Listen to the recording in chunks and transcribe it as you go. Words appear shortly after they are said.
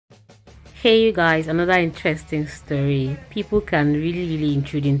Hey you guys, another interesting story. People can really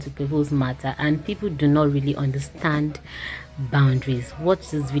intrude into people's matter and people do not really understand boundaries. Watch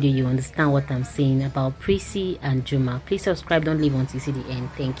this video, you understand what I'm saying about Priscy and Juma. Please subscribe, don't leave until you see the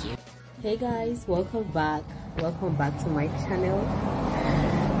end. Thank you. Hey guys, welcome back to my channel.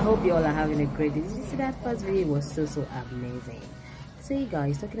 I hope you all are having a great day. Did you see that first video? It was so amazing. So you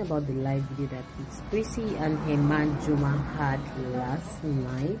guys, talking about the live video that Priscy and her man Juma had last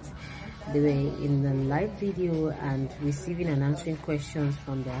night. They were in the live video and receiving and answering questions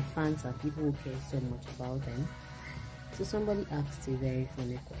from their fans and people who care so much about them. So somebody asked a very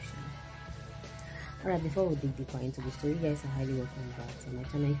funny question. Alright, before we dig deeper into the story, you guys are highly welcome back to my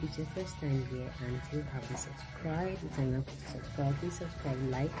channel. If it's your first time here and you haven't subscribed, it's time now to subscribe. Please subscribe,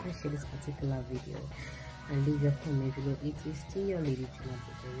 like and share this particular video and leave your comment below. It is still your lady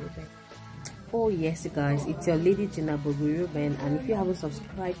Iyabo Ojo. Oh yes, you guys, it's your lady Iyabo Ojo, and if you haven't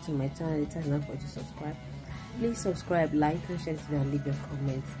subscribed to my channel, it's time now for you to subscribe. Please subscribe, like and share this video and leave your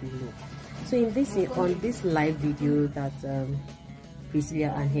comments below. So on this live video that Priscy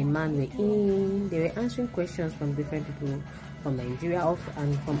and her man were in, they were answering questions from different people from Nigeria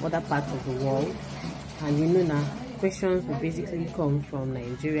and from other parts of the world. And you know now, questions will basically come from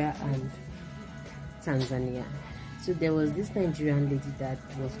Nigeria and Tanzania. So there was this Nigerian lady that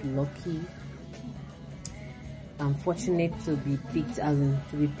was lucky and fortunate to be picked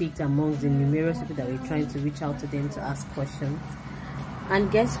amongst the numerous people that were trying to reach out to them to ask questions.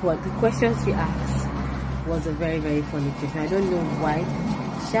 And guess what? The questions she asked was a very funny question. I don't know why.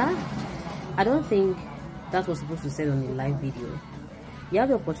 I don't think that was supposed to be said on the live video. You have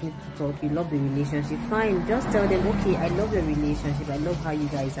the opportunity to talk, you love the relationship, fine, just tell them, okay, I love your relationship, I love how you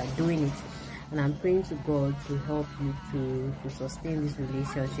guys are doing it, and I'm praying to God to help you to sustain this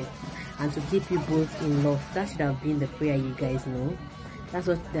relationship and to keep you both in love. That should have been the prayer, you guys know. That's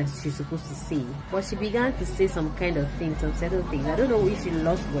what she's supposed to say. But she began to say some kind of things, some certain things. I don't know if she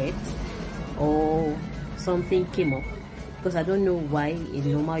lost weight or something came up, because I don't know why a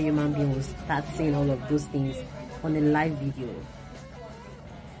normal human being will start saying all of those things on a live video.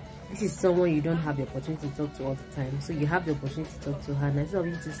 This is someone you don't have the opportunity to talk to all the time, so you have the opportunity to talk to her. And instead of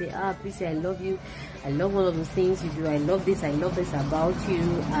you to say, Priscy, I love you, I love all of those things you do, I love this about you,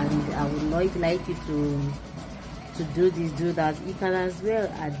 and I would like you to do this, do that. You can as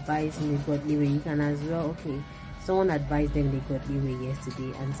well advise in a godly way. You can as well, okay, someone advised them in a godly way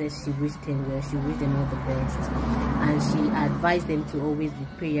yesterday and said she wished them well, she wished them all the best, and she advised them to always be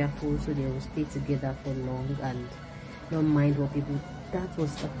prayerful so they will stay together for long and don't mind what people. That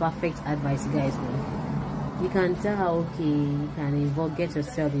was a perfect advice, guys. You can tell her, okay, you can get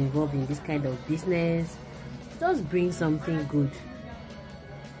yourself involved in this kind of business, just bring something good.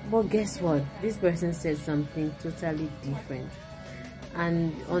 But guess what? This person said something totally different.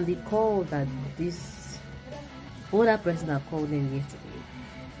 And on the call that this other person that called them yesterday,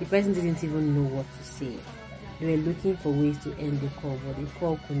 the person didn't even know what to say. They were looking for ways to end the call, but the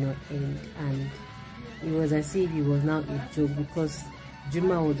call could not end, and it was as if it was now a joke because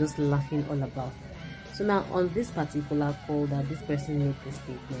Juma was just laughing all about. So now on this particular call that this person made the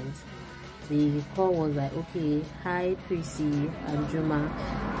statement, the call was like, okay, hi Priscy and Juma,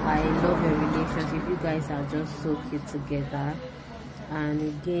 I love your relationship, you guys are just so cute together, and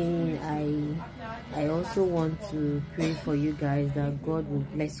again I also want to pray for you guys that God will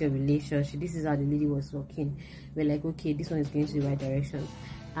bless your relationship. This is how the lady was talking. We're like, okay, this one is going to the right direction.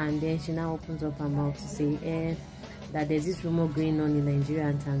 And then she now opens up her mouth to say that there's this rumor going on in Nigeria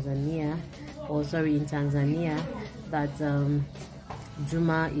and Tanzania, in Tanzania, that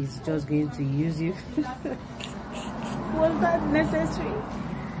Juma is just going to use you. Was that necessary?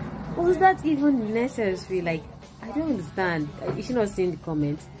 Was that even necessary? Like, I don't understand. You should not see in the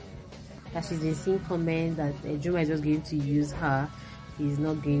comments that she's been seeing comments that Juma is just going to use her. He's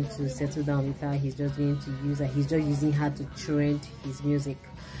not going to settle down with her. He's just going to use her. He's just using her to trend his music.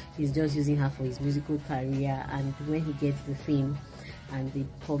 He's just using her for his musical career, and when he gets the fame and the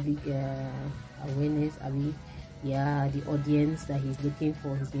public awareness, the audience that he's looking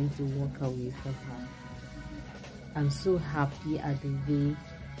for, he's going to walk away from her. I'm so happy at the way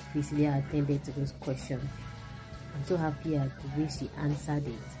Priscy attended to those questions. I'm so happy at the way she answered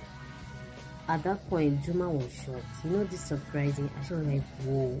it. At that point, Juma was shocked. You know, this surprising. She was like,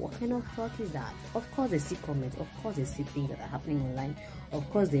 whoa, what kind of fuck is that? Of course they see comments, of course they see things that are happening online, of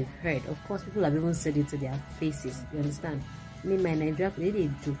course they've heard, of course people have even said it to their faces, you understand? I mean, my Nigeria, they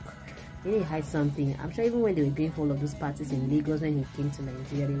did a joke, they did hide something. I'm sure even when they were going for all of those parties in Lagos, when he came to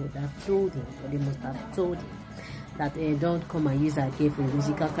Nigeria, they would have told him, or they must have told him that don't come and use our girl for your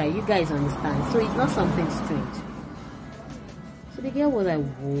musical career. You guys understand? So it's not something strange. So the girl was like,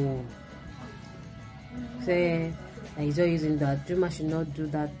 whoa. say that he's not using that. Juma should not do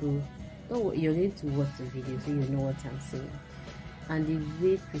that though. Don't, you're going to watch the video so you know what I'm saying. And the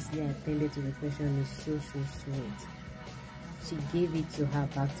way Priscy attended to the question is so sweet. She gave it to her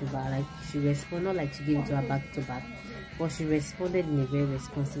back to back. Like she responded, not like she gave it to her back to back, but she responded in a very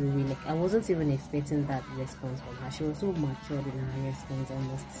responsible way. Like I wasn't even expecting that response from her. She was so matured in her response, I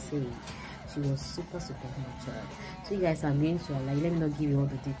must say. She was super matured. So you guys, I'm going to like, let me not give you all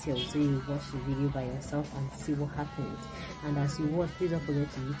the details so you watch the video by yourself and see what happened. And as you watch, please don't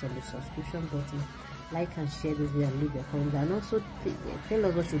forget to hit on the subscription button, like and share this video, and leave your comments, and also tell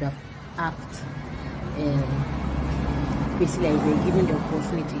us what you would have asked Priscilla if you're given the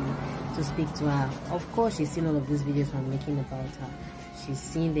opportunity to speak to her. Of course, she's seen all of these videos I'm making about her. She's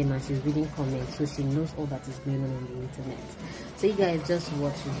seen them and she's reading comments, so she knows all that is going on the internet. So you guys just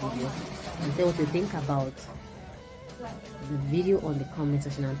watch the video and tell what you think about the video on the comment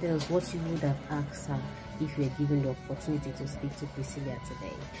section, and tell us what you would have asked her if you were given the opportunity to speak to Priscilla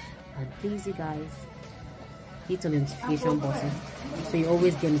today. And please, you guys, hit on the notification button so you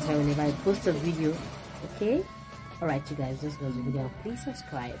always get notified whenever I post a video. Okay? Alright, you guys, just watch the video. Please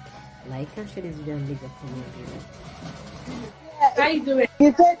subscribe, like and share this video, and leave a comment below. How you doing?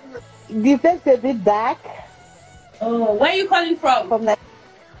 You text a bit back. Oh, where are you calling from? From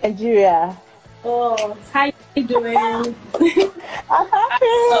Nigeria. Oh, how you doing?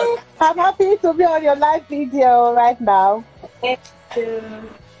 I'm happy to be on your live video right now. Thank you.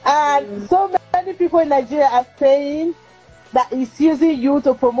 And so many people in Nigeria are saying that he's using you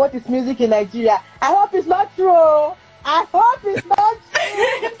to promote his music in Nigeria. I hope it's not true. I hope it's not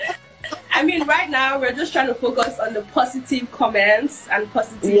true. I mean, right now we're just trying to focus on the positive comments and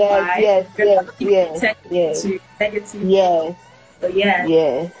positive vibes. Yes. Negative. Yes. So yeah.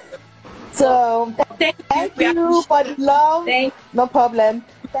 Yes. So thank you for the love. No problem.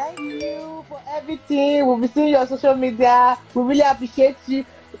 Thank you for everything. We'll be seeing you on social media. We really appreciate you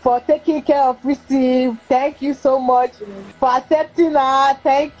for taking care of Priscy. Thank you so much for accepting her.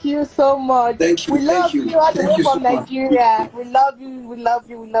 Thank you so much. Thank you. We love you all the way from Nigeria. We love you. We love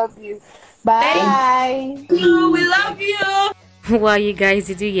you. We love you. Bye. Thank you. We love you. Well, you guys,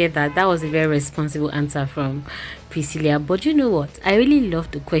 did you hear that? That was a very responsible answer from Priscilla. But you know what? I really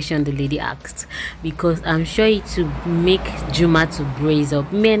love the question the lady asked, because I'm sure it to make Juma to brace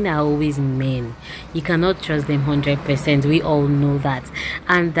up. Men are always men. You cannot trust them 100%. We all know that.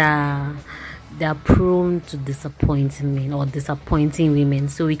 And they're prone to disappointing men or disappointing women.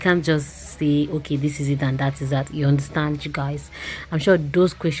 So we can't just say, okay, this is it and that is that. You understand, you guys? I'm sure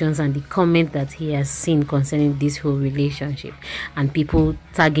those questions and the comment that he has seen concerning this whole relationship and people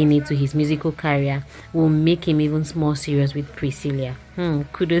tagging it to his musical career will make him even more serious with Priscilla.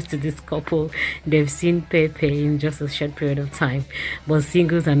 Kudos to this couple. They've seen Pepe in just a short period of time, but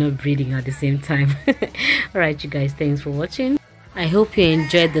singles are not breeding at the same time. Alright, you guys, thanks for watching. I hope you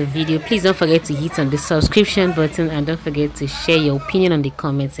enjoyed the video. Please don't forget to hit on the subscription button, and don't forget to share your opinion on the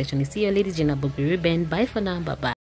comment section. You see your lady Iyabo Ojo. Bye for now. Bye bye.